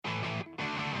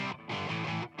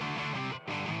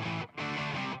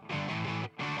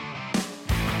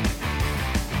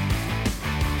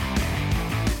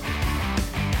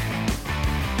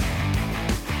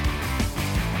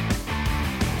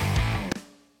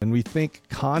when we think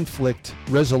conflict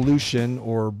resolution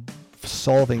or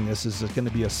solving this is going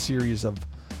to be a series of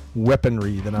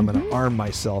weaponry that I'm going to arm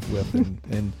myself with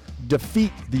and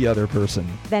defeat the other person.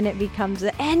 Then it becomes,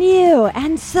 and you,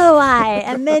 and so I,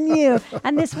 and then you,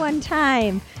 and this one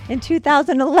time in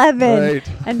 2011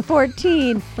 and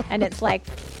 14, and it's like,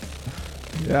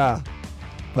 yeah.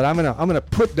 But I'm gonna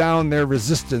put down their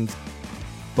resistance.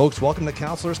 Folks, welcome to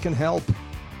Counselors Can Help.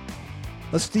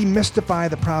 Let's demystify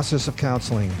the process of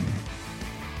counseling.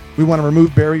 We want to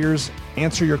remove barriers,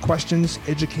 answer your questions,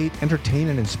 educate, entertain,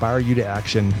 and inspire you to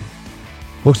action.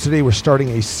 Folks, today we're starting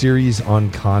a series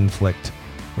on conflict.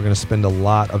 We're going to spend a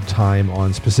lot of time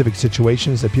on specific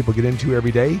situations that people get into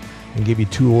every day and give you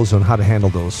tools on how to handle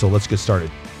those. So let's get started.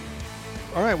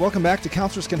 All right, welcome back to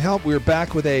Counselors Can Help. We're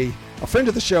back with a friend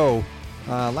of the show,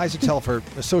 Liza Telford,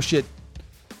 Associate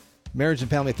Marriage and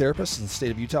Family Therapist in the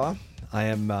state of Utah. I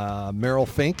am Merrill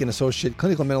Fink, an Associate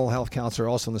Clinical Mental Health Counselor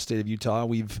also in the state of Utah.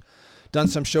 We've done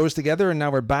some shows together, and now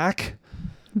we're back.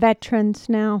 Veterans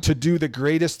now. To do the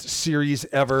greatest series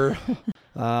ever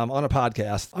on a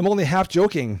podcast. I'm only half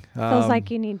joking. Feels like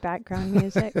you need background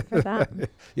music for that.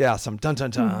 Yeah, some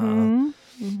dun-dun-dun.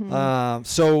 I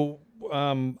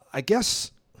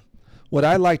guess what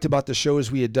I liked about the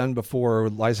shows we had done before,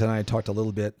 Liza and I had talked a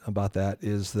little bit about that,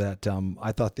 is that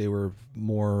I thought they were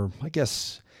more, I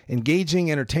guess,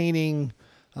 engaging, entertaining,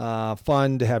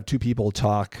 fun to have two people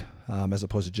talk as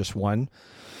opposed to just one.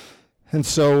 And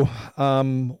so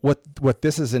what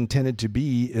this is intended to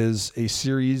be is a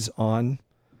series on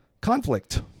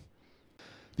conflict.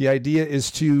 The idea is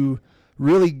to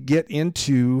really get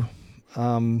into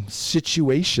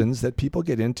situations that people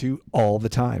get into all the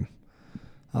time.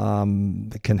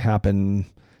 That can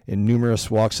happen in numerous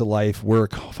walks of life,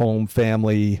 work, home,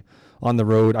 family, on the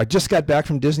road. I just got back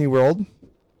from Disney World.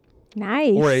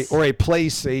 Nice. Or a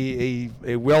place, a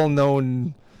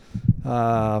well-known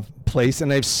place,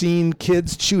 and I've seen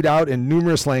kids chewed out in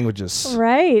numerous languages.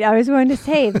 Right. I was going to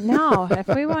say, no, if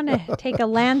we want to take a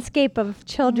landscape of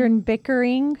children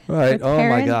bickering with Oh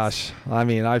parents, my gosh. I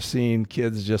mean, I've seen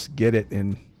kids just get it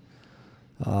in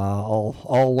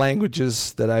all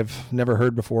languages that I've never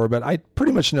heard before, but I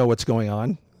pretty much know what's going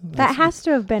on. That has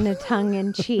to have been a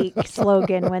tongue-in-cheek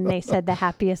slogan when they said the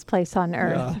happiest place on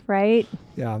earth, right?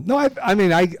 Yeah. No,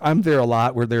 I'm there a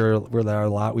lot. We're there a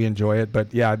lot. We enjoy it.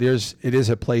 But yeah, it is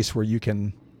a place where you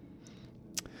can,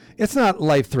 it's not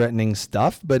life-threatening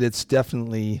stuff, but it's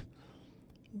definitely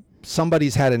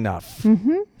somebody's had enough.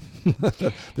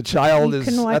 The child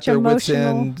is at their wit's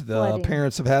end. The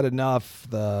parents have had enough,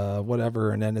 the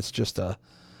whatever. And then it's just a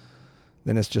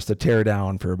tear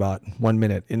down for about 1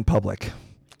 minute in public.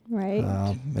 Right.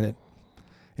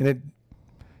 And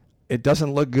it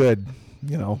doesn't look good,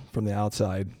 from the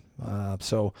outside.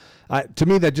 To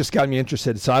me, that just got me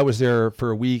interested. So I was there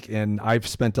for a week, and I've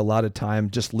spent a lot of time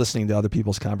just listening to other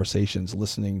people's conversations,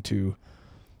 listening to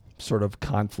sort of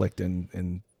conflict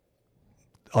and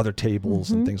other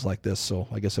tables and things like this. So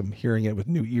I guess I'm hearing it with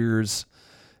new ears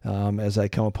as I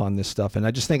come upon this stuff. And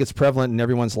I just think it's prevalent in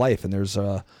everyone's life. And there's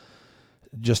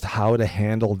just how to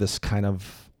handle this kind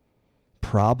of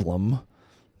problem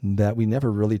that we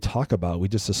never really talk about. We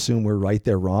just assume we're right,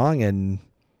 they're wrong, and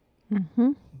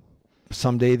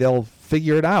someday they'll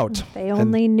figure it out. If they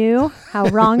only knew how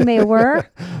wrong they were.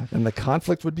 And the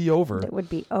conflict would be over. It would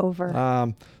be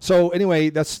over. So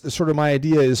anyway, that's sort of my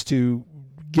idea, is to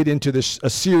get into a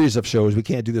series of shows. We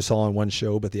can't do this all in one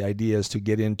show, but the idea is to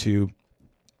get into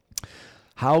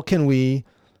how can we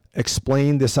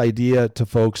explain this idea to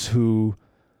folks who.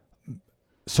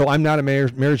 So I'm not a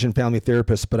marriage and family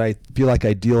therapist, but I feel like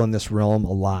I deal in this realm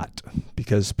a lot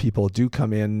because people do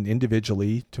come in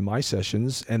individually to my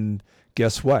sessions, and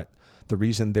guess what? The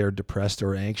reason they're depressed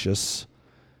or anxious,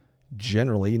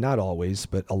 generally, not always,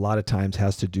 but a lot of times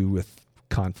has to do with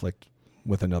conflict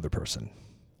with another person.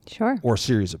 Sure. Or a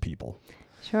series of people.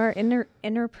 Sure.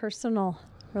 Interpersonal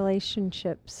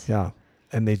relationships. Yeah.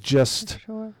 And they just...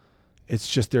 Sure. It's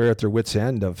just they're at their wit's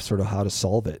end of sort of how to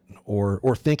solve it,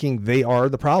 or thinking they are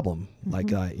the problem.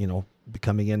 Like,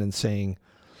 coming in and saying,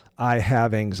 I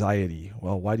have anxiety.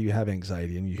 Well, why do you have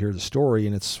anxiety? And you hear the story,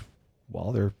 and it's,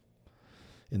 well, they're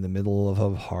in the middle of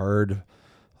a hard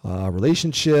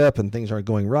relationship and things aren't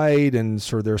going right. And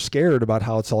sort of they're scared about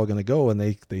how it's all going to go. And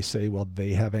they say, well,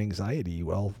 they have anxiety.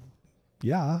 Well,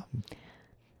 yeah.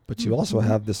 But you also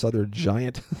have this other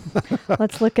giant.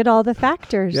 Let's look at all the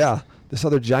factors. Yeah. This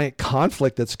other giant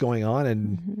conflict that's going on,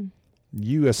 and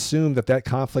you assume that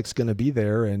conflict's going to be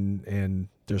there, and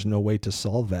there's no way to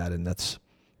solve that. And that's,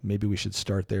 maybe we should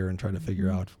start there and try to figure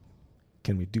out,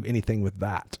 can we do anything with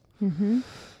that?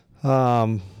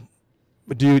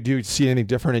 Do you see anything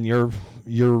different in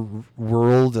your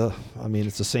world? I mean,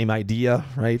 it's the same idea,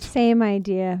 right? Same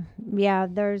idea. Yeah,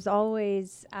 there's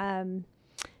always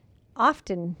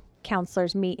often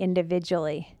counselors meet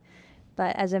individually,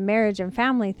 but as a marriage and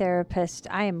family therapist,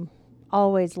 I am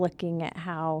always looking at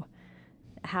how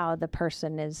the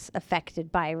person is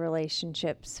affected by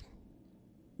relationships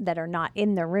that are not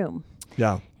in the room.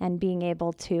 Yeah. And being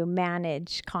able to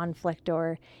manage conflict,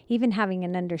 or even having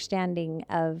an understanding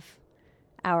of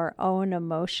our own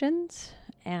emotions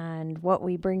and what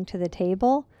we bring to the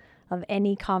table of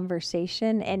any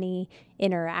conversation, any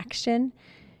interaction,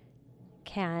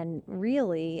 can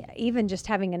really, even just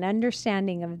having an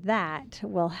understanding of that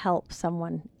will help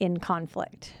someone in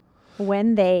conflict.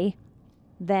 When they,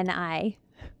 then I,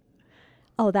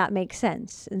 oh, that makes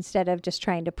sense, instead of just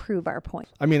trying to prove our point.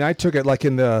 I mean, I took it like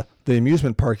in the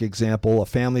amusement park example. A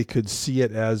family could see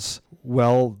it as,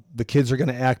 well, the kids are going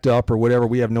to act up or whatever.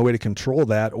 We have no way to control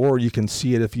that. Or you can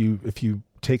see it if you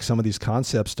take some of these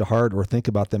concepts to heart or think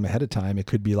about them ahead of time. It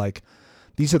could be like,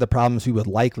 these are the problems we would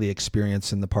likely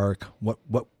experience in the park. What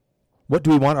do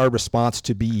we want our response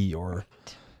to be? Or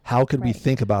how could we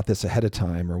think about this ahead of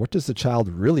time? Or what does the child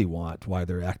really want, why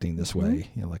they're acting this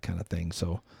way? You know, that kind of thing.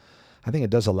 So I think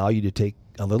it does allow you to take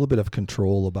a little bit of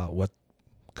control about what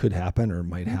could happen or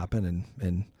might happen,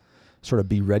 and sort of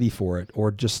be ready for it,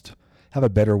 or just have a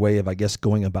better way of, I guess,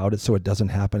 going about it so it doesn't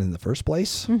happen in the first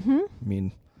place. I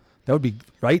mean, that would be,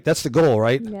 right? That's the goal,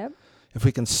 right? Yep. If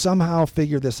we can somehow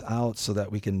figure this out so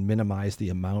that we can minimize the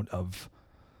amount of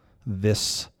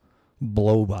this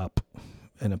blow up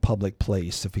in a public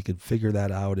place, if we could figure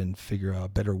that out and figure out a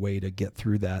better way to get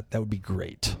through that, that would be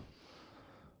great.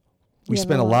 We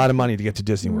spent a lot of money to get to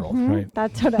Disney World, right?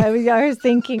 That's what I was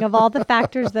thinking of, all the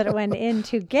factors that went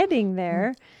into getting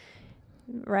there,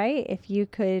 right? If you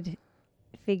could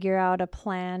figure out a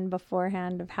plan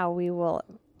beforehand of how we will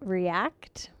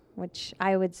react, which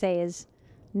I would say is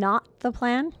not the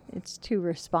plan, it's to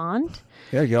respond.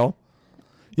 There you go.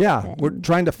 Yeah, Then we're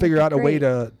trying to figure out a way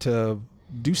great. to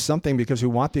do something because we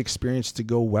want the experience to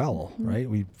go well, right?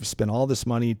 We've spent all this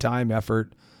money, time,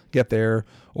 effort, get there,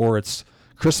 or it's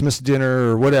Christmas dinner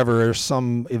or whatever, there's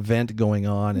some event going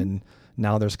on, and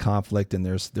now there's conflict, and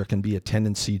there can be a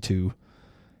tendency to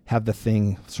have the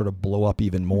thing sort of blow up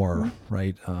even more,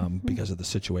 right? Because of the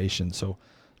situation. So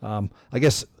I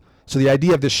guess, so the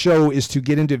idea of this show is to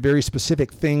get into very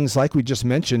specific things like we just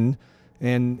mentioned,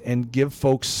 and give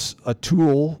folks a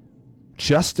tool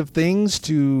chest of things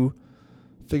to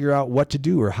figure out what to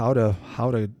do or how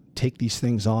to take these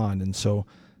things on. And so,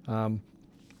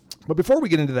 but before we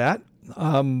get into that,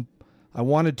 I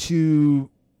wanted to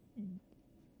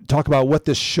talk about what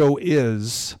this show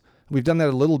is. We've done that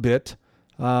a little bit.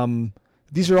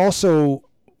 These are also,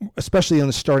 especially in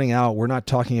the starting out, we're not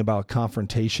talking about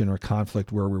confrontation or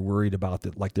conflict where we're worried about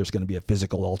that, like there's going to be a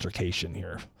physical altercation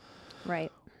here.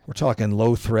 Right. We're talking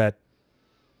low threat,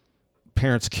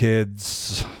 parents,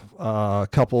 kids,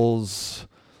 couples.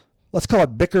 Let's call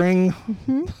it bickering.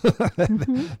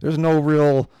 There's no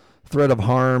real threat of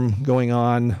harm going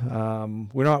on.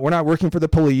 We're not working for the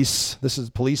police.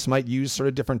 Police might use sort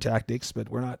of different tactics, but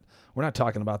we're not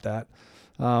talking about that.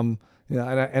 And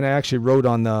I actually wrote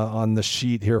on the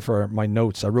sheet here for my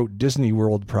notes, I wrote Disney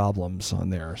World problems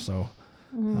on there. So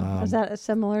is that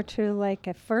similar to like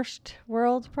a first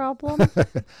world problem?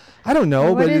 I don't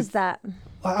know. What is that?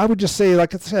 I would just say,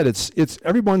 like I said, it's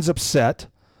everyone's upset,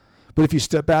 but if you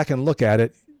step back and look at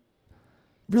it,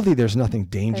 really there's nothing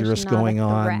dangerous going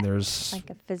on. There's like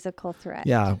a physical threat.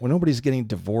 Yeah, well, nobody's getting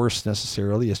divorced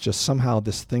necessarily. It's just somehow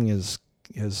this thing has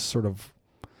sort of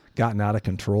gotten out of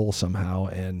control somehow,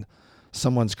 and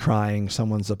someone's crying,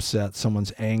 someone's upset,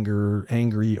 someone's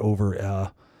angry over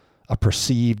a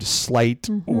perceived slight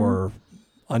or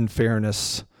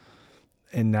unfairness,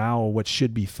 and now what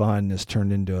should be fun is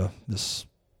turned into this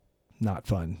not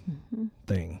fun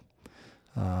thing.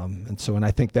 And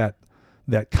I think that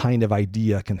kind of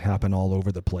idea can happen all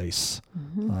over the place,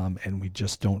 and we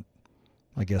just don't,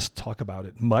 I guess, talk about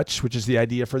it much, which is the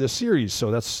idea for this series.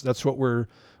 So that's what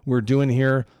we're doing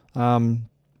here.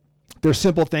 They're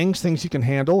simple things you can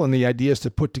handle, and the idea is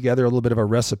to put together a little bit of a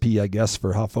recipe, I guess,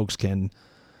 for how folks can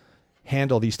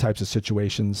handle these types of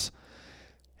situations.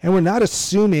 And we're not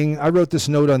assuming, I wrote this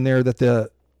note on there,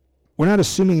 we're not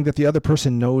assuming that the other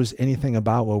person knows anything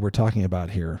about what we're talking about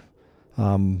here.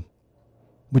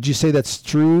 Would you say that's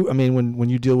true? I mean, when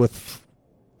you deal with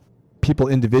people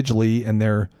individually and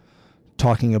they're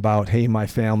talking about, hey, my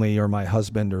family or my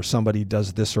husband or somebody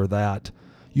does this or that,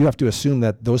 you have to assume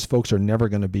that those folks are never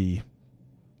going to be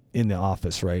in the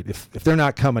office, right? If they're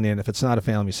not coming in, if it's not a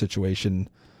family situation,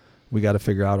 we got to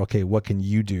figure out, okay, what can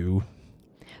you do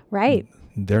Right.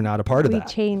 They're not a part of We that.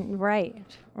 change,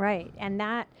 right. And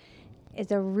that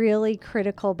is a really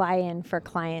critical buy-in for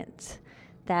clients,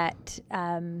 that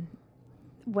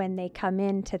when they come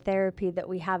into therapy, that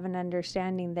we have an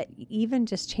understanding that even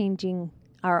just changing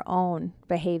our own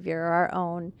behavior, our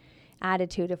own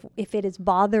attitude, if it is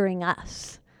bothering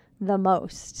us the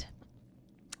most,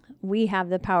 we have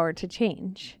the power to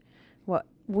change what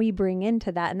we bring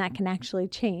into that, and that can actually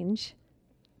change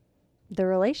the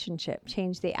relationship,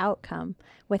 change the outcome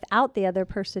without the other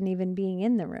person even being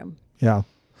in the room. Yeah.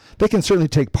 They can certainly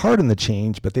take part in the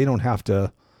change, but they don't have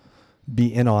to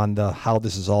be in on how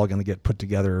this is all going to get put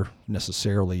together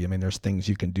necessarily. I mean, there's things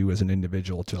you can do as an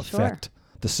individual to affect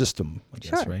the system, I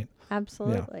guess, right?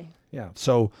 Absolutely. Yeah.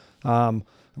 So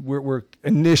we're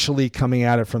initially coming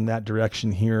at it from that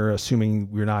direction here,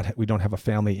 assuming we don't have a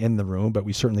family in the room, but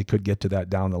we certainly could get to that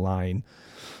down the line.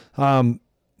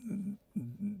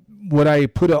 What I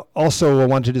also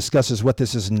want to discuss is what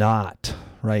this is not,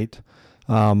 right?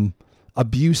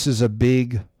 Abuse is a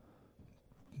big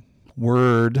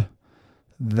word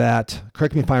that,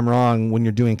 correct me if I'm wrong, when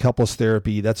you're doing couples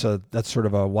therapy, that's sort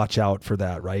of a watch out for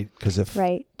that, right? Because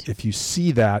if you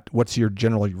see that, what's your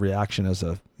general reaction as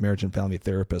a marriage and family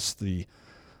therapist? The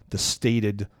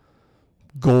stated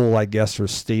goal, I guess, or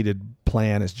stated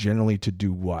plan is generally to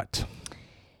do what?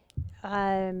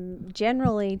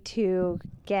 Generally to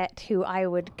get who I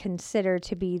would consider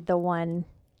to be the one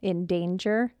in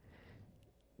danger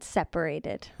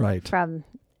separated. Right. From,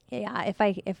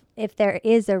 if there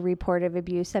is a report of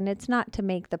abuse, and it's not to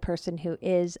make the person who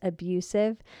is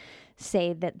abusive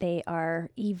say that they are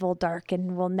evil, dark,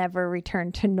 and will never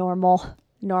return to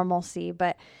normalcy,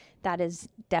 but that is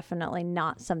definitely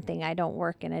not something. I don't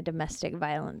work in a domestic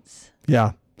violence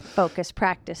focused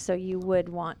practice, so you would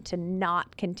want to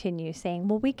not continue saying,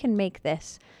 well, we can make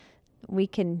this, we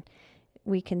can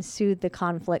soothe the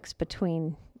conflicts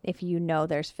between, if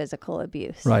there's physical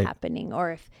abuse happening,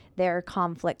 or if their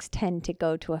conflicts tend to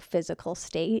go to a physical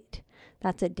state.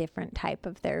 That's a different type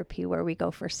of therapy where we go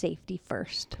for safety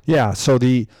first. Yeah, so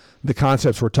the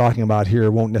concepts we're talking about here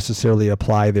won't necessarily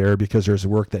apply there, because there's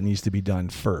work that needs to be done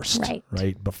first,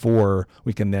 right? Before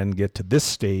we can then get to this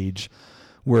stage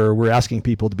where we're asking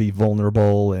people to be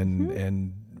vulnerable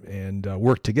and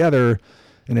work together.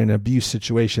 In an abuse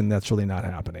situation, that's really not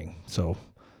happening. So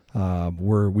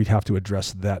we'd have to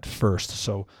address that first.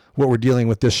 So what we're dealing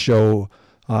with this show,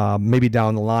 maybe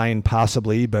down the line,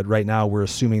 possibly, but right now we're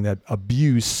assuming that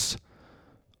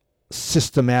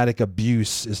systematic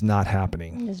abuse is not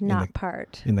happening. Is not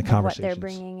part in the of conversations. What they're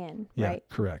bringing in. Yeah, right.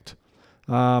 Correct.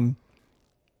 Another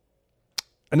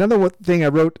thing I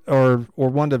wrote or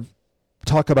wanted to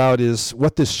talk about is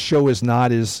what this show is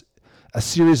not, is a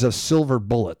series of silver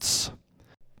bullets.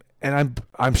 And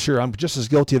I'm sure I'm just as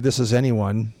guilty of this as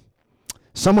anyone.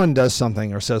 Someone does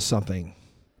something or says something.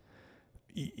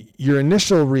 Your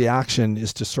initial reaction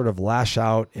is to sort of lash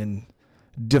out and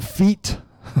defeat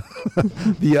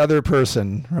the other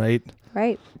person, right?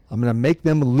 Right. I'm going to make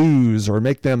them lose or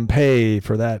make them pay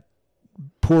for that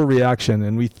poor reaction.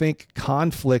 And we think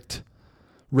conflict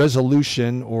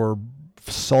resolution or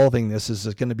solving this is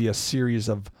going to be a series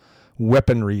of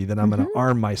weaponry that I'm going to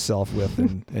arm myself with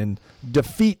and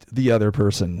defeat the other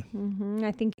person.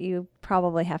 I think you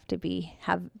probably have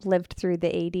lived through the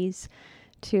 80s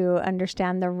to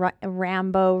understand the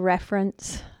Rambo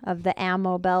reference of the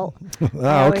ammo belt.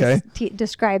 I always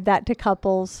describe that to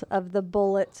couples, of the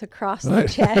bullets across the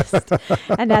chest.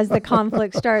 And as the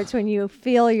conflict starts, when you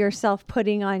feel yourself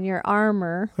putting on your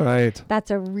armor,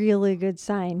 that's a really good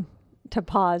sign to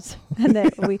pause, and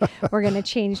that we're going to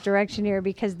change direction here,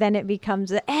 because then it becomes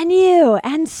and you,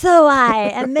 and so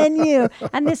I, and then you,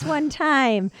 and this one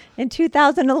time in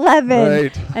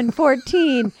 2011 and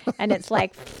 14, and it's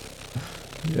like,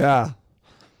 yeah,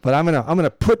 but I'm gonna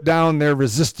put down their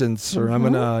resistance, or I'm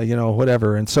gonna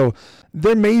whatever. And so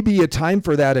there may be a time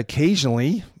for that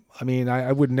occasionally. I mean,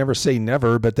 I would never say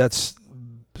never, but that's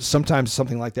sometimes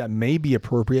something like that may be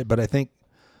appropriate. But I think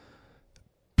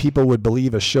people would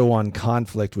believe a show on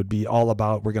conflict would be all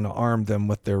about, we're going to arm them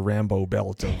with their Rambo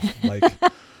belt of like,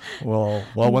 well,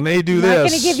 when they do this. I'm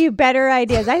going to give you better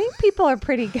ideas. I think people are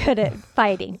pretty good at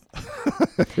fighting.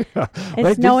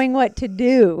 It's knowing what to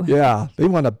do. Yeah, they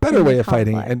want a better way of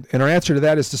fighting. And our answer to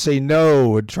that is to say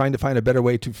no. Trying to find a better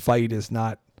way to fight is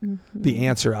not the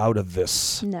answer out of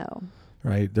this. No.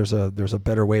 Right? There's a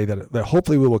better way that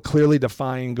hopefully we will clearly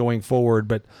define going forward.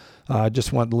 But I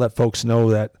just want to let folks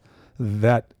know that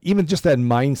even just that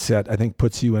mindset, I think,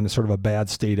 puts you in sort of a bad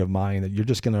state of mind, that you're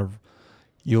just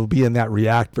you'll be in that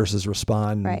react versus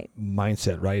respond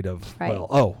mindset, right?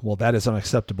 Well, that is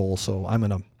unacceptable. So I'm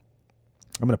going to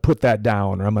I'm going to put that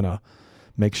down, or I'm going to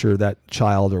make sure that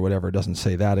child or whatever doesn't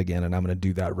say that again, and I'm going to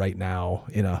do that right now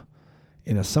in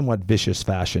a somewhat vicious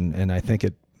fashion. And I think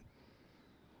it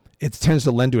tends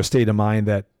to lend to a state of mind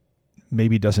that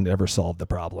maybe doesn't ever solve the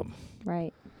problem.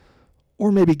 Right.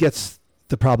 Or maybe gets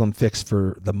the problem fixed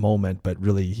for the moment, but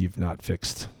really you've not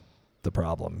fixed the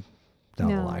problem down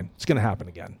the line. It's going to happen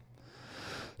again.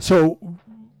 So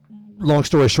long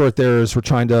story short there is we're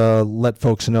trying to let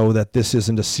folks know that this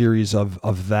isn't a series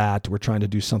of that. We're trying to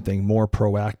do something more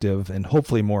proactive and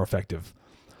hopefully more effective.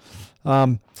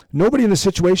 Nobody in the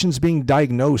situation is being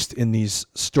diagnosed in these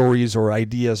stories or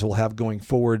ideas we'll have going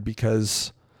forward,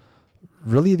 because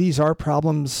really these are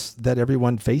problems that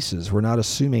everyone faces. We're not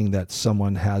assuming that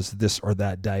someone has this or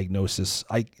that diagnosis.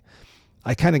 I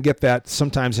kind of get that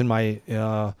sometimes in my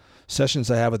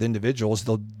sessions I have with individuals.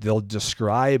 They'll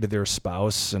describe their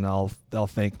spouse, and they'll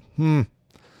think,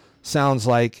 sounds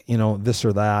like, this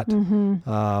or that.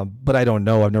 But I don't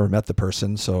know. I've never met the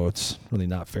person, so it's really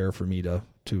not fair for me to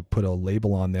put a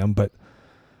label on them. But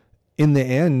in the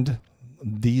end,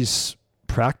 these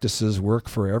practices work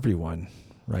for everyone,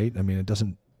 right? I mean,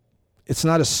 it's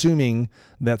not assuming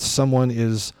that someone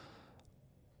is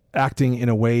acting in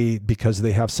a way because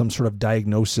they have some sort of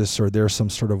diagnosis or they're some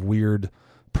sort of weird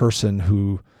person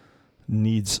who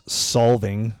needs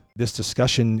solving. This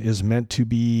discussion is meant to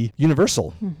be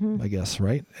universal, I guess,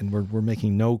 right? And we're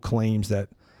making no claims that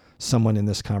someone in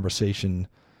this conversation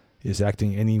is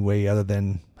acting any way other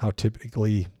than how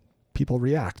typically people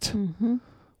react.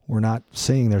 We're not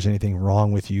saying there's anything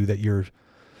wrong with you, that you're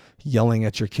yelling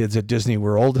at your kids at Disney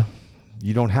World.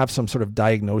 You don't have some sort of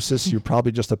diagnosis. You're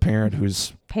probably just a parent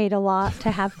who's paid a lot to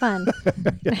have fun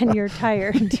and you're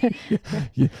tired.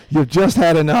 You've just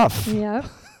had enough. Yep.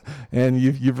 And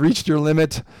you've reached your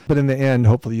limit. But in the end,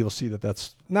 hopefully you'll see that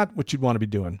that's not what you'd want to be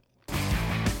doing.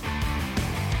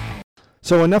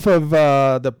 So enough of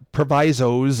the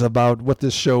provisos about what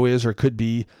this show is or could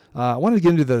be. I wanted to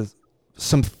get into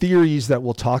some theories that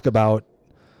we'll talk about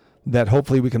that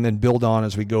hopefully we can then build on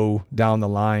as we go down the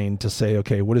line to say,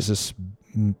 okay, what is this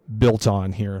built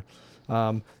on here?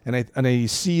 And I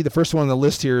see the first one on the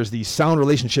list here is the sound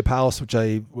relationship house, which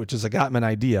is a Gottman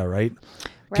idea, right?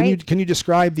 Can you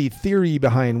describe the theory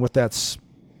behind what that's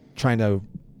trying to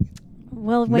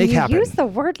Well, when you happen? use the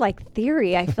word like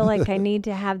theory, I feel like I need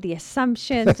to have the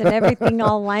assumptions and everything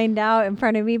all lined out in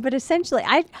front of me. But essentially,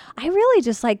 I really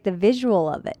just like the visual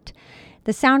of it.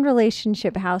 The sound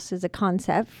relationship house is a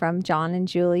concept from John and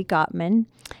Julie Gottman,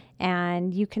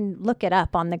 and you can look it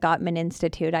up on the Gottman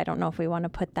Institute. I don't know if we want to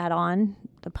put that on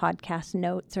the podcast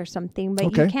notes or something, but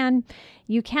okay.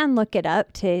 you can look it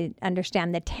up to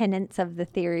understand the tenets of the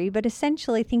theory. But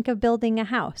essentially, think of building a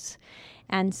house.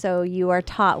 And so you are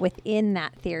taught within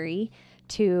that theory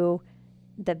to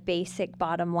the basic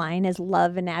bottom line is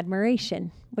love and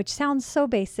admiration, which sounds so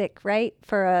basic, right?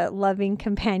 For a loving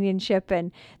companionship.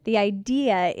 And the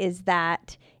idea is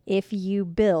that if you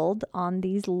build on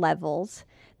these levels,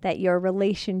 that your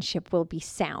relationship will be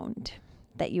sound,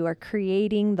 that you are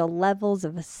creating the levels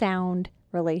of a sound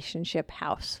relationship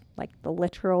house, like the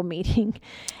literal meaning.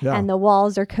 Yeah. And the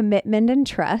walls are commitment and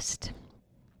trust.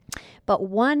 But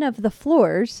one of the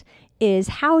floors is,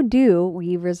 how do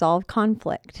we resolve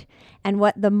conflict? And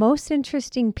what the most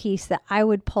interesting piece that I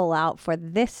would pull out for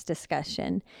this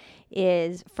discussion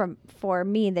is, for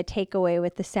me, the takeaway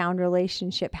with the sound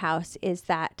relationship house is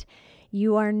that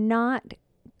you are not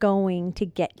going to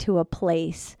get to a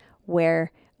place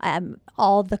where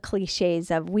all the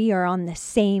cliches of we are on the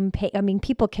same page. I mean,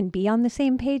 people can be on the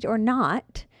same page or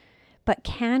not. But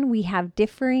can we have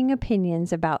differing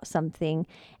opinions about something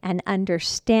and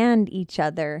understand each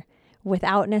other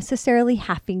without necessarily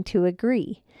having to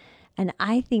agree? And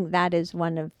I think that is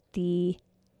one of the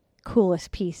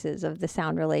coolest pieces of the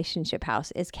sound relationship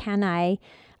house is, can I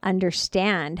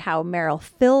understand how Merrill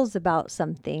feels about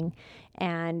something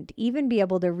and even be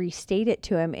able to restate it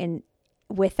to him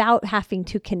without having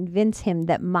to convince him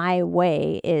that my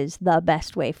way is the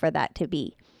best way for that to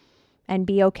be, and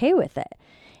be okay with it.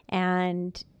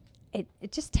 And it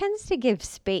just tends to give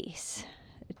space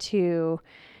to,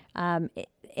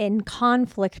 in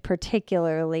conflict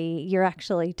particularly, you're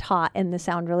actually taught in the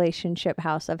sound relationship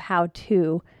house of how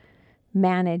to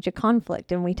manage a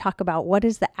conflict. And we talk about what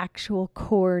is the actual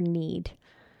core need.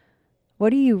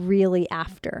 What are you really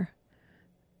after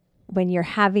when you're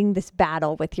having this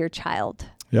battle with your child?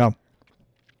 Yeah.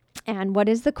 And what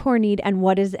is the core need, and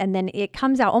then it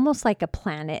comes out almost like a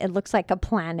planet. It looks like a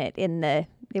planet in the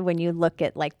when you look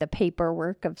at like the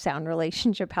paperwork of Sound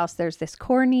Relationship House, there's this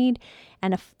core need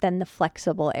and then the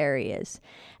flexible areas.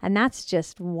 And that's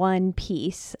just one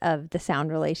piece of the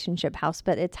Sound Relationship House,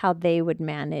 but it's how they would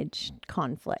manage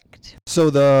conflict. So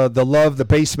the love, the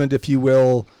basement, if you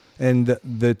will, and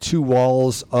the two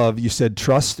walls of, you said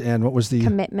trust and what was the?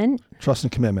 Commitment. Trust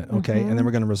and commitment. Okay. And then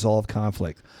we're going to resolve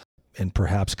conflict and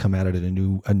perhaps come at it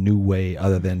in a new way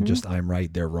other than just I'm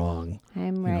right, they're wrong.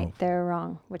 I'm right, they're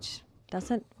wrong, which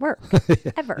doesn't work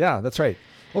ever. Yeah, that's right.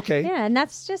 Okay. Yeah, and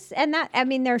that's just, I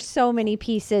mean, there's so many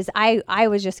pieces. I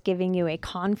was just giving you a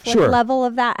conflict level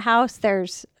of that house.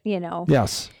 There's,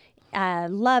 Yes.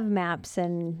 Love maps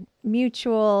and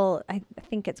mutual, I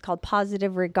think it's called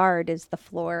positive regard is the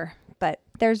floor, but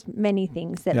there's many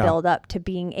things that build up to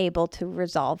being able to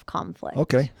resolve conflict.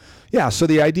 Okay. Yeah, so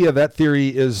the idea of that theory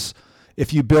is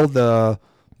if you build the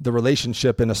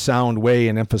relationship in a sound way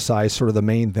and emphasize sort of the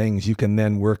main things, you can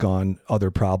then work on other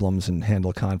problems and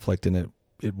handle conflict, and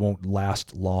it won't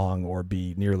last long or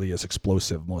be nearly as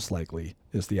explosive, most likely,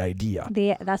 is the idea.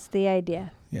 That's the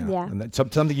idea. Yeah. And that's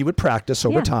something you would practice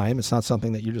over time. It's not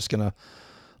something that you're just going to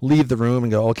leave the room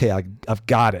and go, okay, I've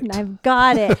got it. I've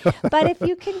got it. But if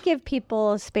you can give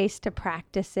people space to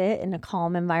practice it in a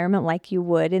calm environment like you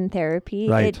would in therapy,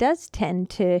 it does tend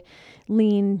to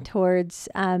lean towards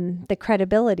the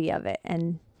credibility of it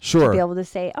and to be able to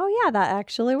say, oh, yeah, that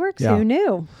actually works. Who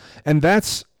knew? And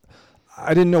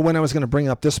I didn't know when I was going to bring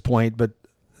up this point, but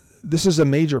this is a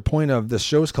major point of this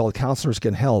show is called Counselors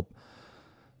Can Help.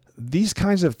 These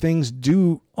kinds of things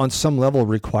do, on some level,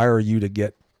 require you to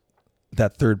get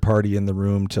that third party in the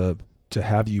room to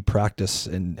have you practice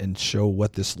and show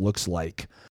what this looks like.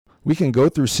 We can go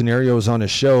through scenarios on a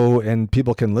show and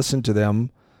people can listen to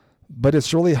them, but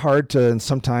it's really hard to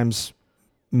sometimes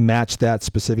match that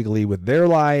specifically with their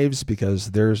lives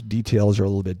because their details are a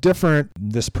little bit different.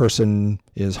 This person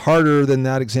is harder than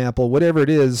that example, whatever it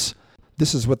is.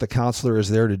 This is what the counselor is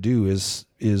there to do is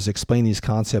explain these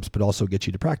concepts, but also get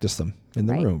you to practice them in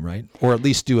the room, right? Or at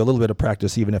least do a little bit of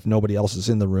practice, even if nobody else is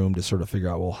in the room, to sort of figure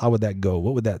out, well, how would that go?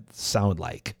 What would that sound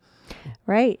like?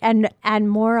 Right. And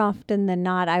more often than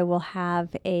not, I will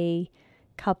have a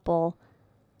couple,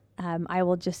 I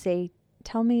will just say,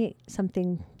 tell me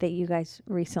something that you guys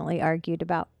recently argued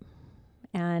about.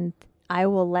 And I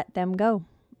will let them go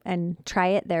and try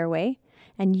it their way.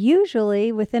 And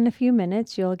usually within a few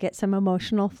minutes, you'll get some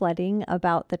emotional flooding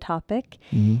about the topic.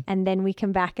 Mm-hmm. And then we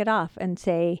can back it off and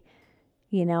say,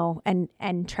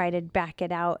 and try to back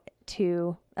it out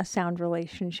to a Sound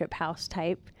Relationship House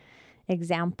type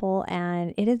example.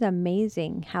 And it is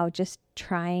amazing how just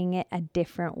trying it a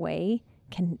different way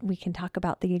we can talk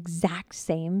about the exact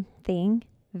same thing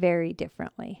very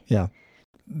differently. Yeah.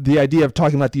 The idea of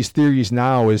talking about these theories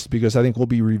now is because I think we'll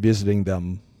be revisiting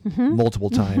them multiple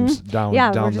times down the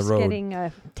road. Yeah, we're just getting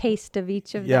a taste of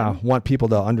each of them. Yeah, want people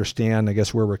to understand, I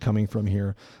guess, where we're coming from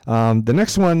here. The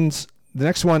next one,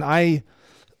 I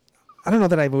don't know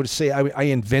that I would say I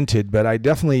invented, but I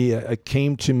definitely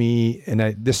came to me, and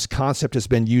this concept has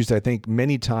been used, I think,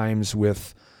 many times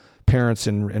with parents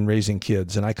and raising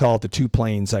kids, and I call it the 2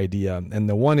 planes idea. And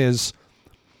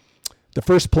the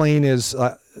first plane is,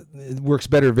 it works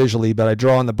better visually, but I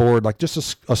draw on the board like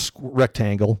just a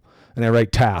rectangle, and I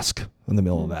write task in the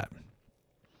middle of that.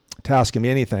 Task can be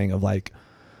anything of like,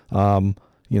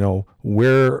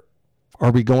 where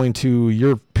are we going to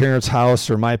your parents' house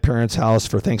or my parents' house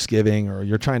for Thanksgiving, or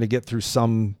you're trying to get through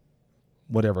some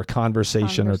whatever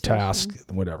conversation or task,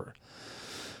 whatever.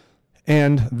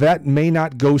 And that may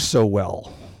not go so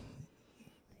well.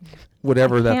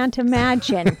 Whatever that. I can't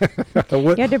imagine.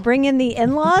 You had to bring in the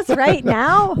in-laws right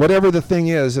now? Whatever the thing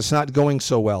is, it's not going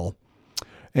so well.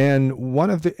 And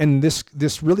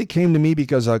this really came to me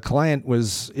because a client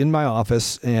was in my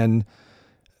office and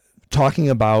talking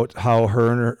about how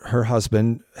her and her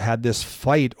husband had this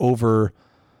fight over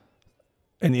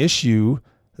an issue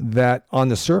that on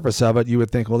the surface of it, you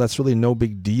would think, well, that's really no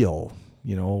big deal.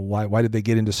 Why did they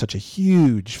get into such a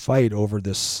huge fight over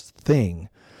this thing?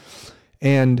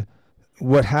 And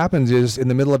what happens is, in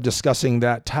the middle of discussing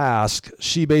that task,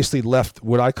 she basically left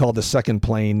what I call the second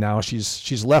plane. Now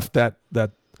she's left that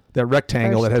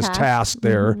rectangle that has task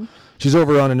there. Mm-hmm. She's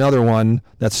over on another one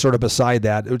that's sort of beside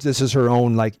that. This is her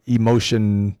own like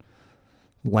emotion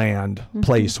land,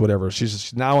 place, whatever.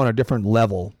 She's now on a different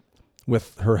level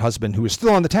with her husband, who is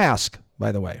still on the task,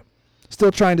 by the way,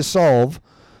 still trying to solve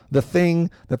the thing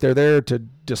that they're there to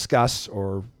discuss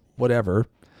or whatever.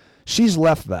 She's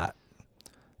left that.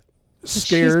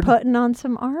 Scared. She's putting on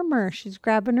some armor. She's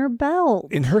grabbing her belt.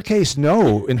 In her case,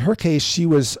 no. In her case, she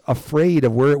was afraid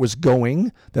of where it was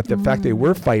going, that the fact they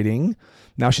were fighting.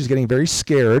 Now she's getting very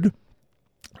scared.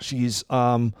 She's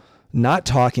not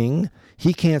talking.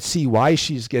 He can't see why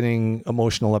she's getting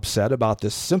emotional upset about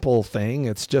this simple thing.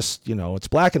 It's just, it's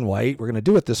black and white. We're going to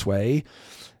do it this way.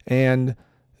 And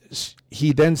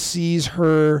he then sees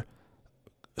her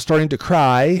starting to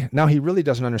cry. Now he really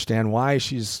doesn't understand why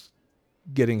she's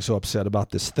getting so upset about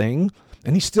this thing.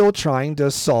 And he's still trying to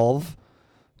solve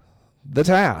the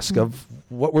task of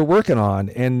what we're working on.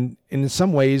 And in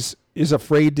some ways is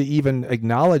afraid to even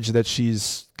acknowledge that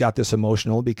she's got this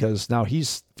emotional, because now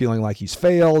he's feeling like he's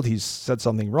failed. He's said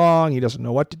something wrong. He doesn't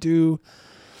know what to do.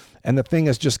 And the thing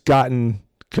has just gotten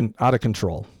out of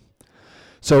control.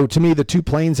 So to me, the two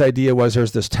planes idea was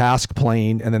there's this task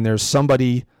plane, and then there's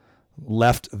somebody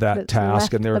left that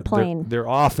task, and they're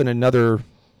off in another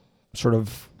sort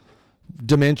of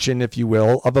dimension, if you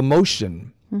will, of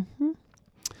emotion. Mm-hmm.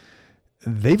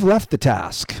 They've left the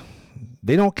task.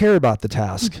 They don't care about the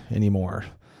task anymore.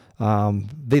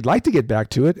 They'd like to get back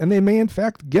to it, and they may in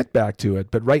fact get back to it,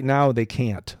 but right now they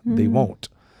can't. Mm-hmm. They won't.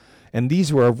 And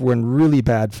these were when really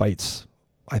bad fights,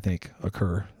 I think,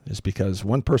 occur, is because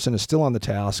one person is still on the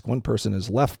task, one person has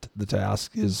left the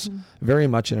task, is very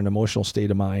much in an emotional state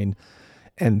of mind,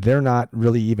 and they're not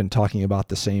really even talking about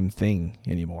the same thing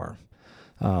anymore.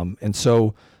 And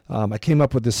so I came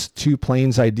up with this two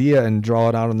planes idea and draw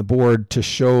it out on the board to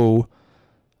show.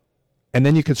 And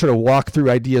then you can sort of walk through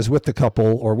ideas with the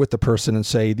couple or with the person and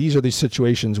say, these are the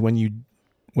situations when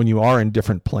you are in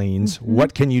different planes. Mm-hmm.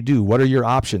 What can you do? What are your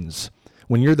options?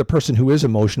 When you're the person who is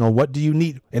emotional, what do you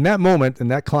need? In that moment, and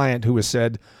that client who has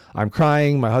said, I'm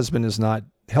crying, my husband is not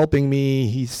helping me,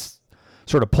 he's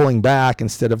sort of pulling back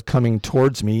instead of coming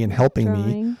towards me and helping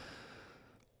me.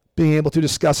 Being able to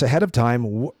discuss ahead of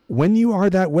time, when you are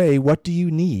that way, what do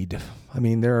you need? I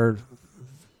mean,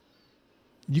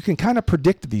 you can kind of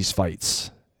predict these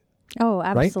fights. Oh,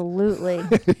 absolutely.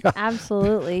 Right? Yeah.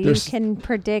 Absolutely. You can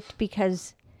predict,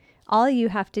 because all you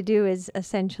have to do is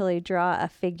essentially draw a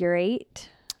figure 8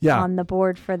 on the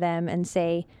board for them and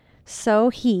say, so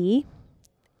he,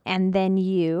 and then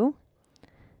you.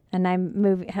 And I'm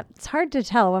moving. It's hard to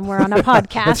tell when we're on a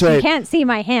podcast. That's right. You can't see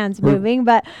my hands moving,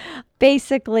 but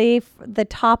basically the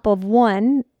top of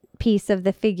one piece of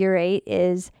the figure 8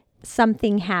 is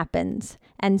something happens.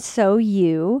 And so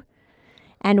you,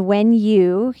 and when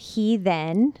you, he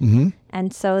then,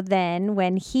 and so then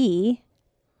when he,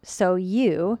 so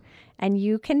you, and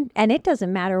you can, and it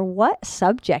doesn't matter what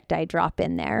subject I drop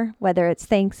in there, whether it's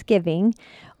Thanksgiving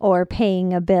or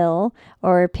paying a bill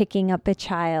or picking up a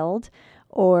child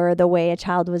or the way a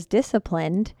child was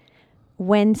disciplined.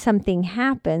 When something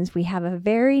happens, we have a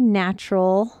very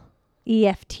natural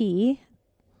EFT,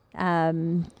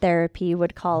 therapy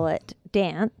would call it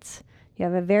dance. You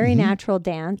have a very natural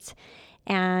dance,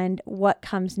 and what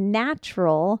comes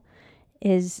natural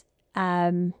is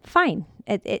fine.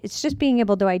 It's just being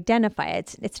able to identify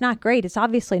it. It's not great. It's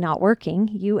obviously not working.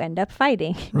 You end up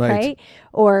fighting, right?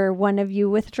 Or one of you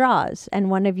withdraws,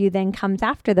 and one of you then comes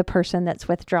after the person that's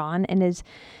withdrawn and is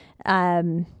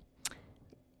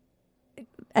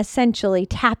essentially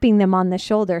tapping them on the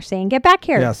shoulder, saying, get back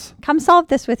here. Yes. Come solve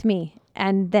this with me.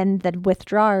 And then the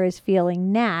withdrawer is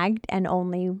feeling nagged and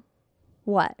only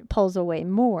pulls away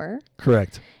more.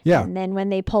 Correct. Yeah. And then when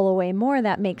they pull away more,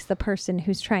 that makes the person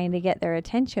who's trying to get their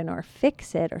attention or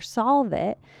fix it or solve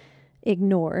it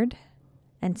ignored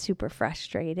and super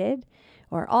frustrated,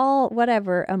 or all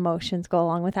whatever emotions go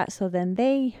along with that. So then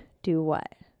they do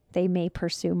what? They may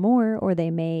pursue more, or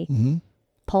they may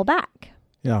pull back.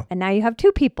 Yeah. And now you have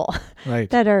two people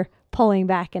that are pulling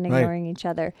back and ignoring each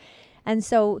other. And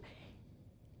so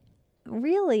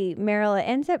really, Meryl, it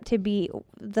ends up to be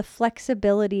the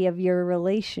flexibility of your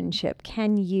relationship.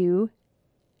 Can you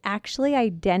actually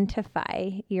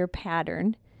identify your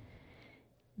pattern?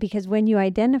 Because when you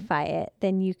identify it,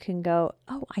 then you can go,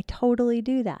 oh, I totally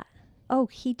do that. Oh,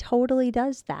 he totally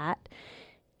does that.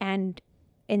 And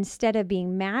instead of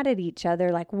being mad at each other,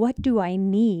 like, what do I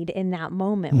need in that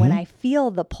moment when I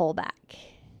feel the pullback?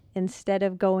 Instead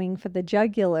of going for the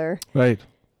jugular. Right.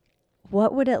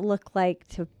 What would it look like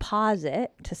to pause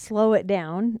it, to slow it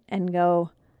down and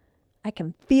go, I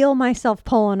can feel myself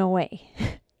pulling away.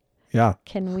 Yeah.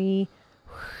 Can we,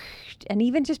 and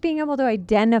even just being able to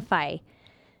identify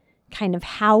kind of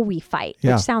how we fight,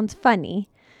 which sounds funny,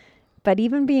 but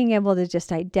even being able to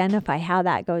just identify how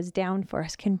that goes down for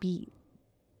us can be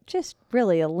just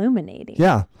really illuminating.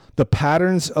 Yeah. The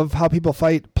patterns of how people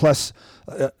fight, plus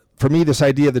for me, this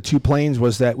idea of the two planes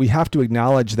was that we have to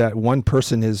acknowledge that one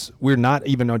person we're not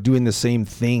even doing the same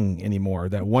thing anymore,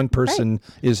 that one person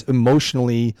is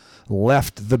emotionally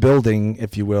left the building,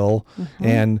 if you will,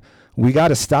 and we got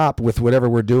to stop with whatever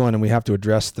we're doing, and we have to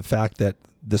address the fact that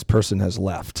this person has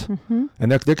left.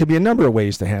 And there could be a number of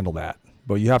ways to handle that,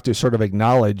 but you have to sort of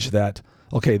acknowledge that,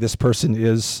 okay, this person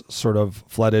is sort of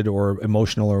flooded or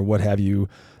emotional or what have you.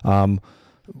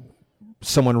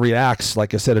 Someone reacts,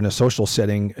 like I said, in a social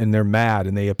setting, and they're mad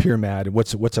and they appear mad.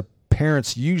 What's a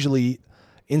parent's usually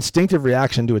instinctive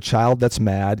reaction to a child that's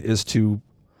mad is to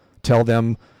tell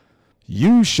them,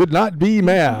 you should not be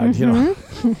mad, you know.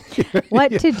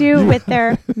 What to do with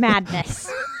their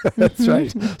madness. That's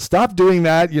right. Stop doing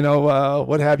that, you know,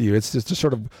 what have you. It's just to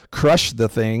sort of crush the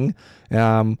thing,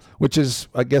 which is,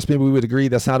 I guess maybe we would agree,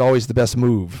 that's not always the best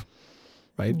move,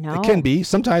 right? No. It can be.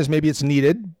 Sometimes maybe it's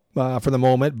needed for the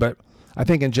moment, but I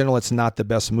think in general it's not the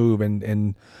best move.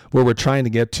 And where we're trying to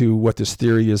get to, what this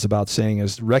theory is about saying,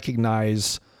 is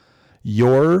recognize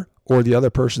your or the other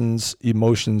person's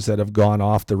emotions that have gone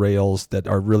off the rails that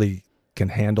are really can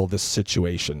handle this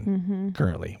situation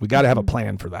currently. We got to have a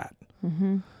plan for that.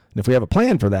 And if we have a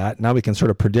plan for that, now we can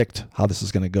sort of predict how this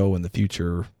is going to go in the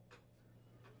future,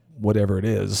 whatever it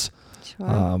is.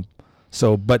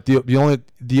 Sure. But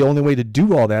the only way to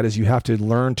do all that is you have to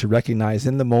learn to recognize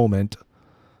in the moment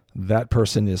that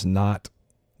person is not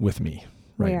with me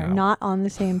right we are now. not on the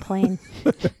same plane.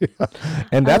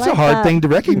 And that's like a hard that. thing to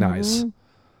recognize.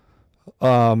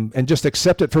 And just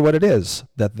accept it for what it is,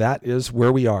 that is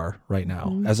where we are right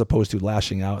now, as opposed to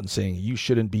lashing out and saying, you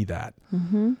shouldn't be that.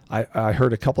 I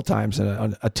heard a couple times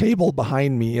on a table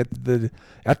behind me at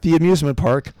the amusement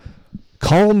park,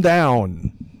 calm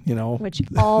down, you know. Which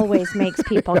always makes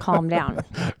people calm down.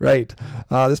 Right.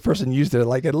 This person used it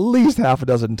like at least half a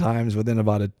dozen times within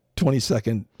about a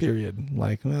 20-second period.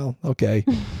 Like, well, okay.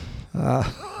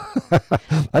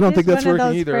 I don't think that's one working of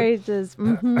those either. Phrases.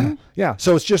 Yeah.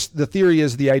 So it's just, the theory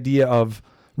is the idea of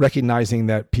recognizing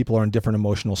that people are in different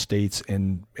emotional states,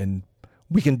 and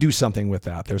we can do something with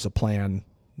that. There's a plan.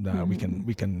 We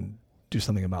can do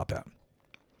something about that.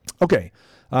 Okay.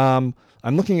 I'm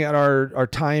looking at our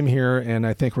time here, and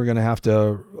I think we're going to have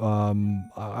to,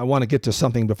 I want to get to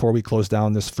something before we close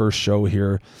down this first show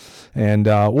here. And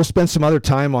we'll spend some other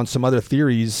time on some other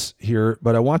theories here,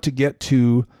 but I want to get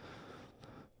to,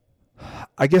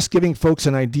 I guess, giving folks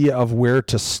an idea of where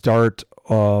to start,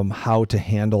 how to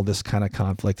handle this kind of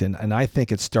conflict. And I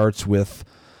think it starts with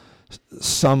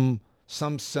some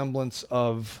semblance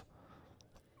of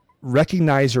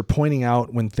recognize or pointing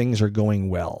out when things are going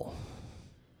well.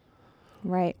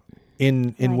 Right.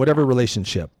 In Like whatever that.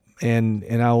 relationship. And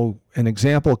an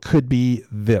example could be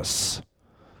this.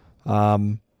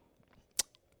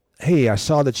 Hey, I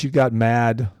saw that you got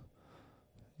mad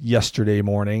yesterday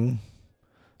morning.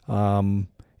 And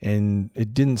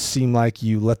it didn't seem like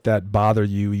you let that bother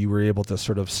you. You were able to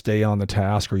sort of stay on the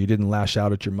task, or you didn't lash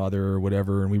out at your mother or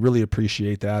whatever. And we really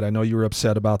appreciate that. I know you were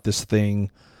upset about this thing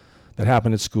that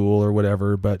happened at school or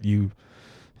whatever, but you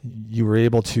were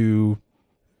able to,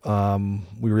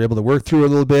 we were able to work through it a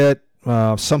little bit,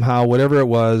 somehow, whatever it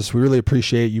was. We really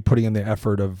appreciate you putting in the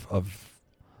effort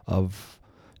of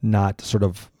not sort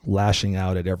of lashing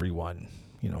out at everyone,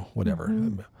 you know, whatever.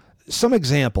 Some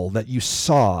example that you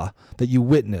saw, that you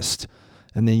witnessed,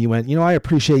 and then you went, you know, I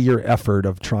appreciate your effort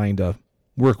of trying to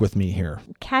work with me here.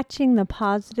 Catching the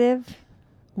positive.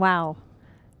 Wow.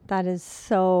 That is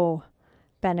so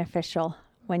beneficial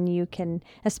when you can,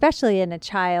 especially in a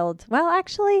child. Well,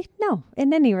 actually, no,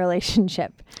 in any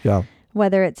relationship. Yeah.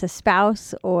 Whether it's a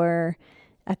spouse or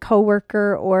a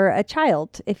coworker or a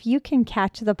child, if you can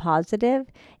catch the positive,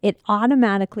 it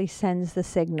automatically sends the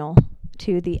signal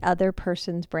to the other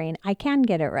person's brain. I can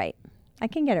get it right. I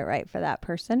can get it right for that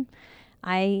person.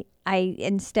 I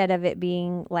instead of it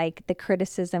being like the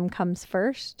criticism comes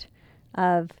first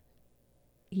of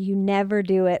you never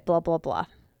do it, blah, blah, blah,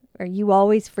 or you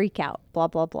always freak out, blah,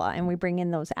 blah, blah. And we bring in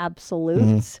those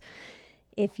absolutes.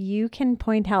 If you can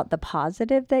point out the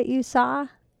positive that you saw,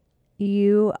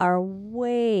 you are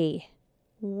way,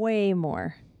 way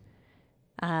more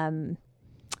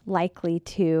likely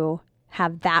to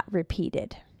have that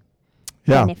repeated.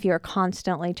 Yeah. And if you're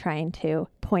constantly trying to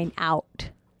point out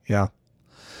Yeah.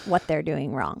 what they're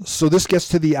doing wrong. So this gets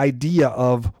to the idea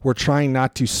of we're trying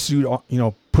not to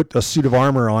put a suit of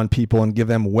armor on people and give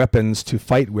them weapons to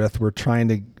fight with. We're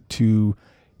trying to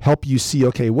help you see,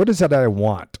 okay, what is it that I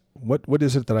want? What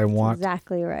is it that I want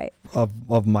Exactly right.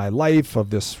 of my life,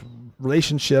 of this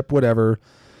relationship, whatever?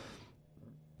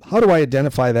 How do I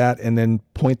identify that and then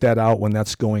point that out when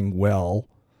that's going well?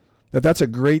 That's a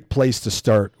great place to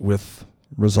start with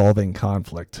resolving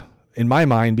conflict, in my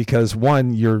mind, because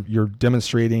one, you're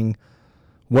demonstrating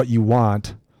what you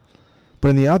want, but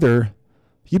in the other,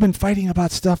 you've been fighting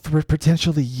about stuff for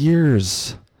potentially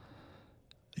years.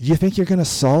 You think you're going to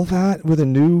solve that with a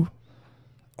new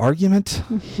argument.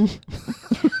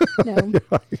 No.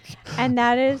 And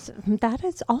that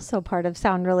is also part of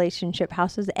sound relationship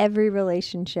houses. Every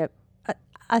relationship,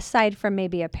 aside from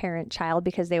maybe a parent-child,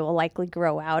 because they will likely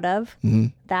grow out of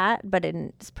that, but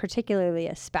in particularly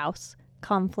a spouse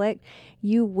conflict,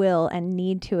 you will and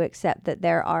need to accept that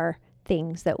there are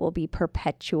things that will be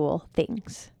perpetual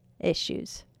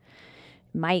issues.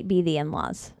 It might be the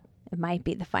in-laws. It might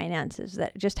be the finances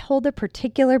that just hold a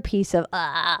particular piece of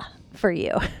for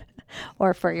you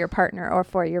or for your partner or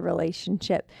for your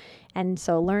relationship. And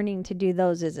so learning to do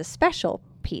those is a special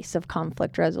piece of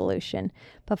conflict resolution.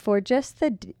 But for just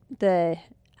the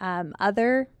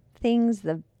other things,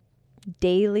 the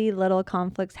daily little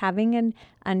conflicts, having an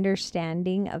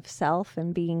understanding of self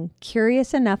and being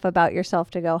curious enough about yourself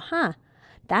to go,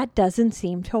 that doesn't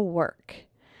seem to work.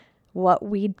 What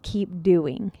we'd keep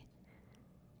doing.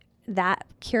 That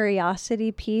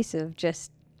curiosity piece of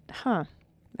just, I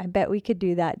bet we could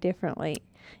do that differently.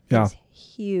 Yeah. It's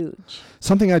huge.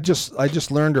 Something I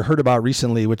just learned or heard about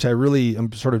recently, which I really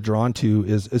am sort of drawn to,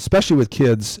 is especially with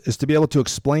kids, is to be able to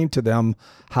explain to them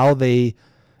how they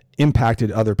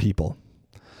impacted other people.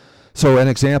 So an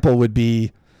example would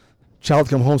be child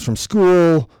comes home from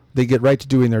school, they get right to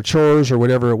doing their chores or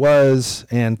whatever it was,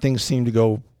 and things seem to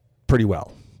go pretty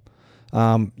well.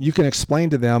 You can explain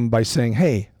to them by saying,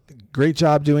 hey, great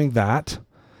job doing that.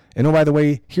 And oh, by the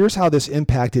way, here's how this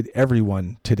impacted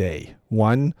everyone today.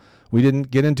 One, we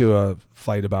didn't get into a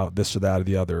fight about this or that or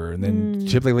the other. And then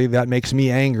typically that makes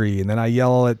me angry. And then I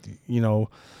yell at,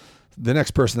 the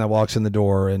next person that walks in the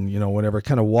door and, whatever,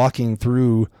 kind of walking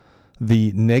through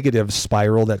the negative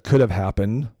spiral that could have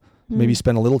happened. Maybe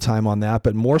spend a little time on that,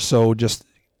 but more so just,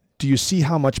 do you see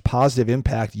how much positive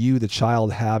impact you, the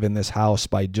child, have in this house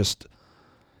by just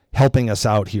helping us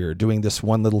out here, doing this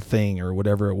one little thing or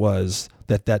whatever it was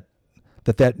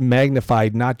that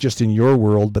magnified not just in your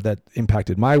world, but that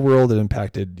impacted my world. It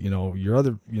impacted, your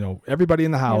other, everybody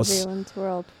in the house. Everyone's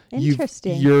world.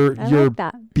 Interesting. Your like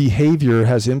that. Behavior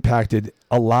has impacted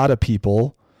a lot of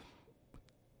people.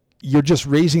 You're just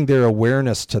raising their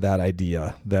awareness to that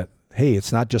idea that, hey,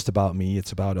 it's not just about me,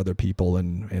 it's about other people.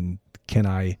 And can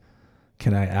I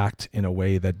act in a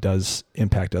way that does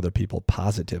impact other people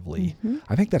positively?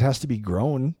 I think that has to be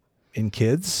grown in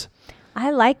kids.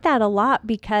 I like that a lot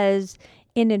because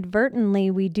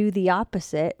inadvertently we do the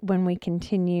opposite when we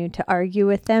continue to argue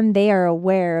with them. They are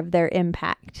aware of their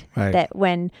impact. Right. That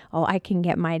when, I can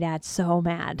get my dad so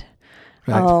mad.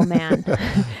 Right. Oh, man.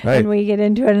 Right. And we get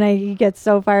into it and he gets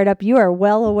so fired up. You are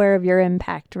well aware of your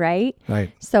impact, right?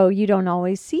 Right. So you don't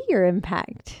always see your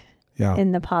impact. Yeah.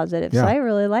 In the positive. Yeah. So I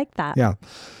really like that. Yeah.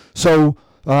 So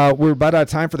we're about out of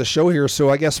time for the show here. So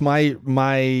I guess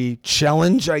my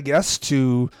challenge,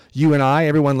 to you and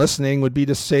everyone listening, would be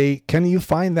to say, can you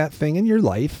find that thing in your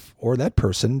life or that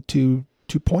person to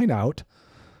point out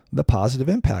the positive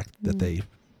impact that they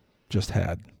just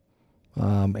had,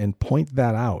 and point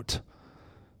that out.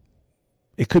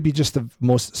 It could be just the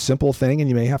most simple thing, and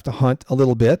you may have to hunt a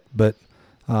little bit, but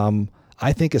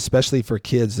I think especially for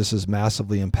kids, this is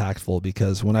massively impactful,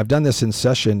 because when I've done this in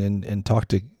session and talked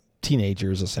to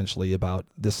teenagers essentially about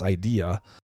this idea,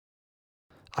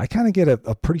 I kind of get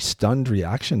a pretty stunned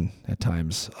reaction at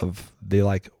times of they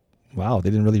wow, they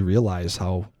didn't really realize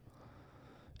how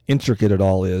intricate it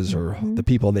all is, or the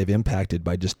people they've impacted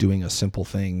by just doing a simple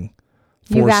thing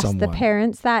for You've asked someone. the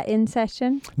parents that in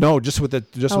session? No, just with the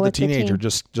teenager,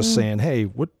 the just saying, hey,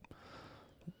 what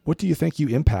do you think you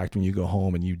impact when you go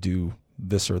home and you do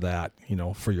this or that,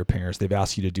 for your parents? They've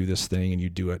asked you to do this thing and you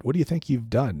do it. What do you think you've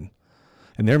done?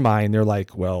 In their mind, they're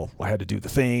like, well, I had to do the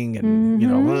thing, and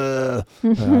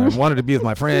I wanted to be with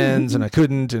my friends and I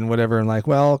couldn't, and whatever. And like,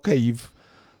 well, okay,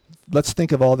 let's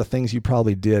think of all the things you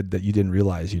probably did that you didn't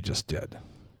realize you just did.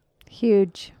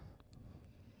 Huge.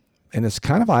 And it's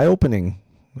kind of eye-opening,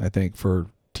 I think, for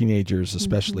teenagers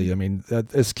especially. I mean,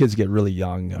 as kids get really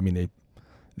young, I mean,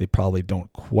 they probably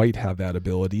don't quite have that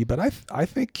ability, but I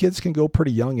think kids can go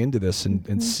pretty young into this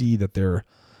and see that they're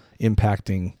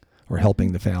impacting or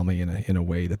helping the family in a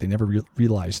way that they never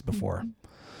realized before.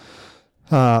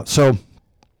 So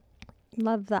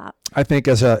love that. I think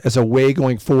as a way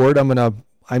going forward,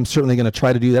 I'm certainly going to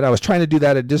try to do that. I was trying to do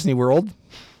that at Disney World.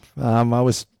 I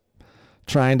was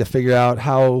trying to figure out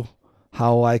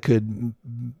how I could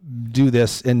do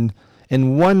this. And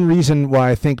one reason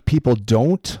why I think people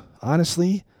don't,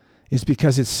 honestly, is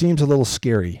because it seems a little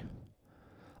scary.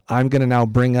 I'm going to now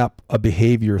bring up a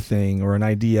behavior thing or an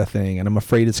idea thing, and I'm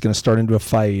afraid it's going to start into a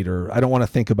fight, or I don't want to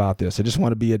think about this. I just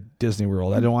want to be at Disney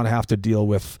World. I don't want to have to deal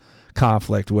with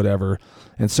conflict, whatever.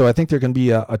 And so I think there can be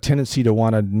a tendency to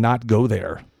want to not go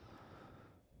there.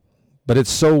 but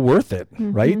it's so worth it,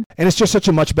 right? And it's just such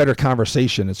a much better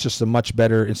conversation. It's just a much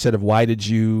better, instead of why did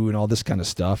you and all this kind of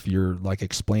stuff, you're like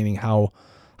explaining how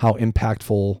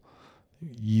impactful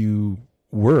you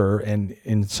were, and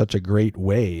in such a great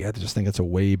way. I just think it's a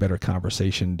way better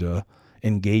conversation to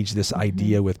engage this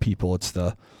idea with people. It's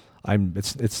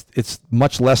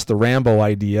much less the Rambo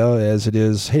idea as it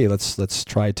is, hey, let's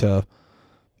try to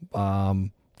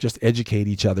just educate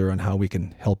each other on how we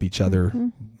can help each other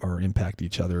or impact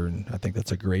each other. And I think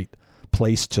that's a great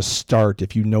place to start.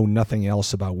 If you know nothing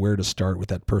else about where to start with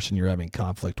that person you're having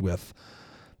conflict with,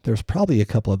 there's probably a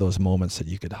couple of those moments that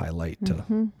you could highlight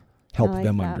to help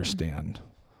them understand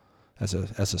as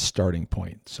a starting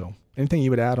point. So anything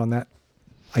you would add on that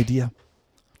idea?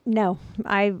 No,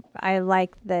 I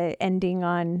like the ending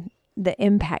on the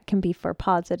impact can be for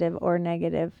positive or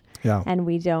negative. Yeah. And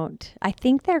I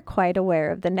think they're quite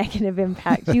aware of the negative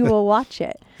impact. You will watch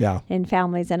it in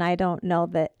families. And I don't know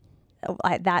that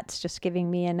that's just giving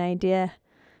me an idea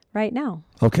right now.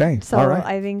 Okay. So all right.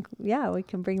 I think, we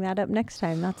can bring that up next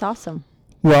time. That's awesome.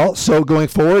 Well, so going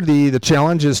forward, the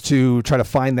challenge is to try to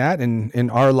find that in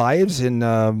our lives, and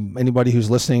anybody who's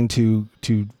listening to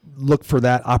look for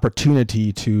that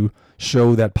opportunity to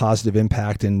show that positive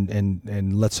impact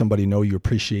and let somebody know you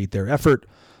appreciate their effort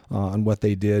on what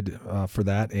they did for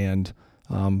that, and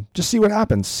just see what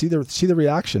happens. See the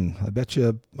reaction. I bet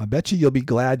you you'll be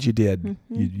glad you did.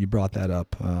 You brought that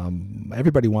up.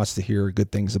 Everybody wants to hear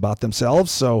good things about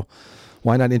themselves, so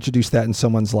why not introduce that in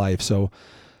someone's life? So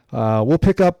we'll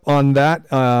pick up on that.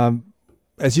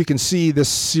 As you can see, this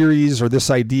series or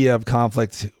this idea of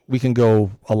conflict, we can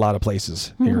go a lot of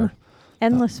places here.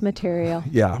 Endless material.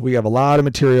 Yeah, we have a lot of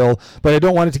material, but I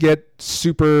don't want it to get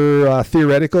super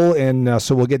theoretical, and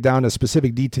so we'll get down to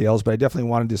specific details, but I definitely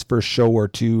wanted this first show or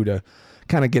two to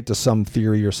kind of get to some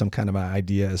theory or some kind of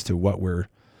idea as to what we're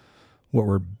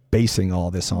basing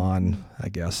all this on, I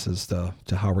guess, as to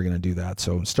how we're going to do that.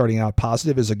 So starting out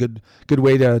positive is a good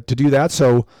way to do that.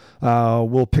 So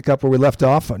we'll pick up where we left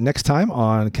off next time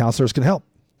on Counselors Can Help.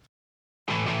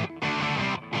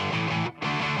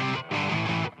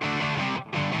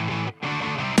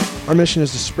 Our mission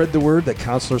is to spread the word that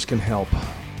counselors can help.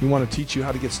 We want to teach you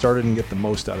how to get started and get the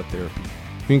most out of therapy.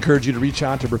 We encourage you to reach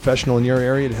out to a professional in your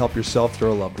area to help yourself or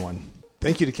a loved one.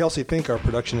 Thank you to Kelsey Fink, our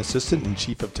production assistant and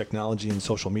chief of technology and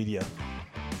social media.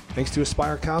 Thanks to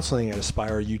Aspire Counseling at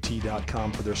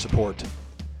aspireut.com for their support.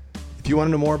 If you want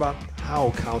to know more about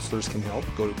how counselors can help,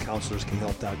 go to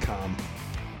counselorscanhelp.com.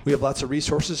 We have lots of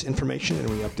resources, information, and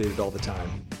we update it all the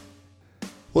time.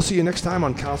 We'll see you next time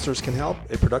on Counselors Can Help,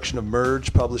 a production of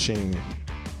Merge Publishing.